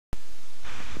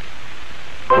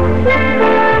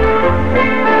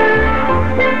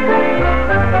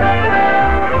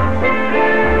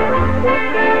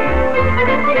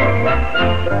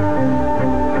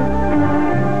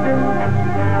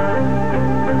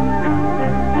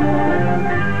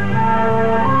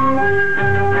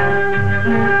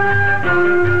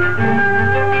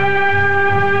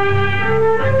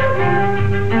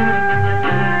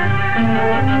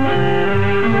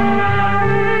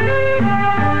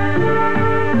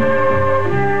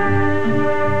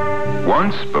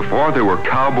Once, before there were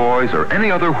cowboys or any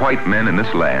other white men in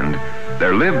this land,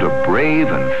 there lived a brave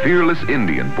and fearless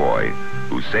Indian boy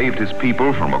who saved his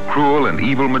people from a cruel and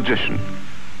evil magician.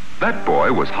 That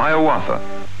boy was Hiawatha.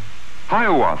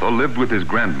 Hiawatha lived with his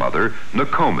grandmother,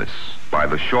 Nokomis, by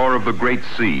the shore of the great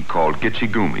sea called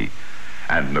Gitchigumi,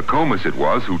 and Nokomis it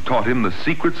was who taught him the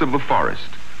secrets of the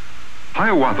forest.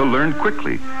 Hiawatha learned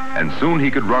quickly, and soon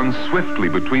he could run swiftly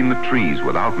between the trees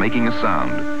without making a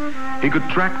sound. He could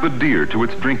track the deer to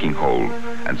its drinking hole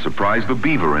and surprise the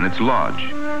beaver in its lodge.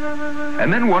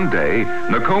 And then one day,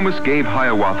 Nokomis gave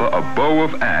Hiawatha a bow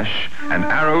of ash and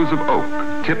arrows of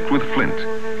oak tipped with flint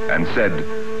and said,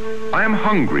 "I am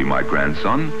hungry, my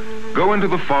grandson. Go into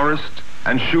the forest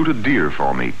and shoot a deer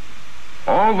for me."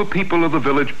 All the people of the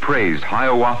village praised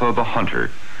Hiawatha the hunter.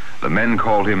 The men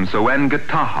called him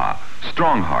Soengataha,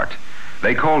 Strongheart.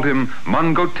 They called him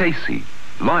Mangotesi,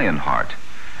 Lionheart.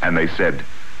 And they said,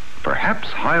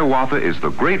 "Perhaps Hiawatha is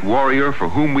the great warrior for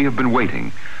whom we have been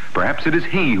waiting. Perhaps it is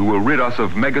he who will rid us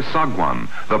of Megasagwan,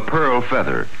 the pearl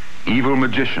feather, evil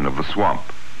magician of the swamp."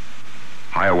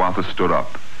 Hiawatha stood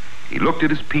up. He looked at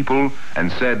his people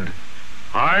and said,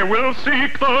 "I will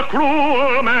seek the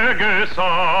cruel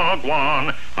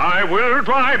Megasagwan. I will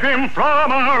drive him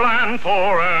from our land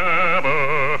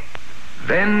forever."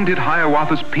 Then did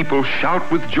Hiawatha's people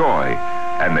shout with joy,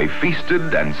 and they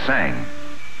feasted and sang.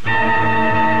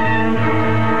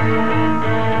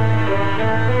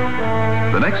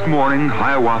 The next morning,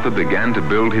 Hiawatha began to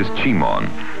build his chimon,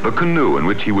 the canoe in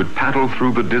which he would paddle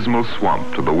through the dismal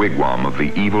swamp to the wigwam of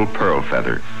the evil pearl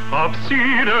feather. "Of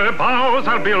cedar boughs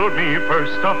I'll build me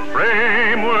first a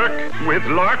framework. With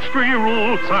larch tree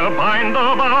roots I'll bind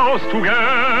the boughs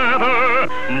together.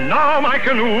 Now my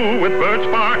canoe with birch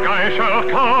bark I shall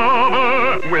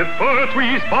cover. With fir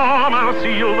tree's balm I'll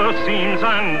seal the seams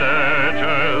and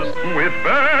edges. With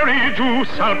berry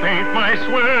juice I'll paint my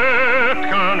swift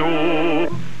canoe."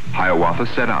 Hiawatha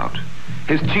set out.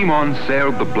 His chimon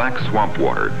sailed the black swamp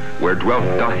water, where dwelt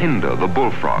Dahinda the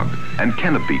bullfrog and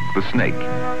Kennebeek the snake.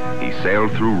 He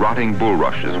sailed through rotting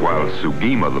bulrushes while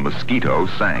Sugima the mosquito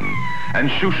sang, and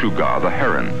Shushuga the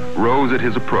heron rose at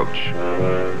his approach.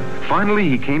 Finally,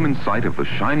 he came in sight of the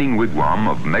shining wigwam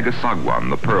of Megasagwan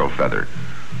the pearl feather.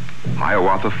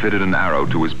 Hiawatha fitted an arrow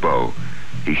to his bow.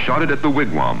 He shot it at the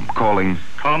wigwam, calling,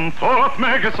 "Come forth,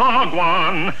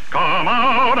 Megasagwan! Come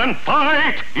out and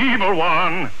fight, evil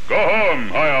one!" "Go home,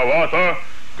 Hiawatha!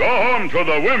 Go home to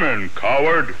the women,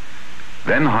 coward!"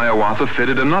 Then Hiawatha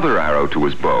fitted another arrow to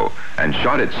his bow and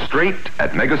shot it straight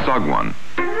at Megasagwan.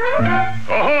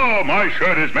 "Oh, my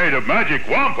shirt is made of magic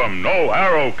wampum. No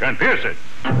arrow can pierce it."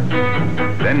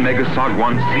 Then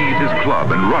Megasagwan seized his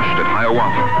club and rushed at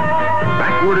Hiawatha.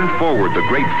 Backward and forward the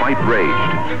great fight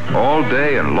raged, all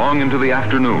day and long into the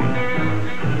afternoon.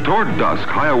 Toward dusk,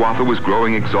 Hiawatha was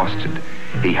growing exhausted.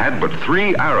 He had but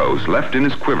 3 arrows left in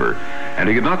his quiver, and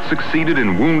he had not succeeded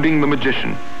in wounding the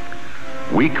magician.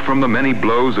 Weak from the many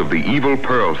blows of the evil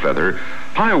pearl feather,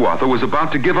 Hiawatha was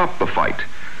about to give up the fight,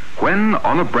 when,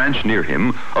 on a branch near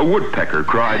him, a woodpecker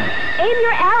cried, "Aim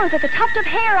your arrows at the tuft of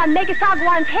hair on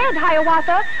Megasagwan's head,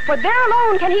 Hiawatha, for there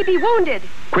alone can he be wounded."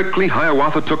 Quickly,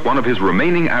 Hiawatha took one of his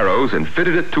remaining arrows and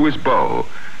fitted it to his bow.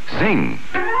 Sing!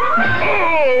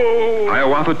 Oh!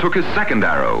 Hiawatha took his second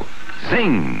arrow.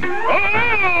 Sing!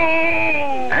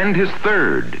 Oh! And his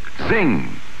third. Sing!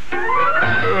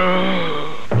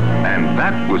 And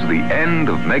that was the end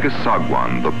of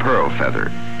Megasagwan, the pearl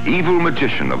feather, evil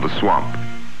magician of the swamp.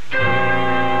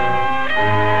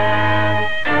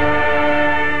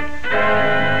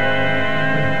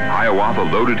 Hiawatha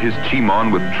loaded his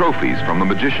chimon with trophies from the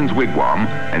magician's wigwam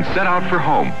and set out for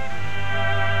home.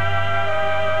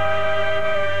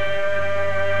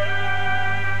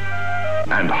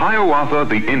 And Hiawatha,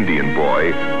 the Indian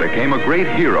boy, became a great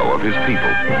hero of his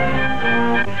people.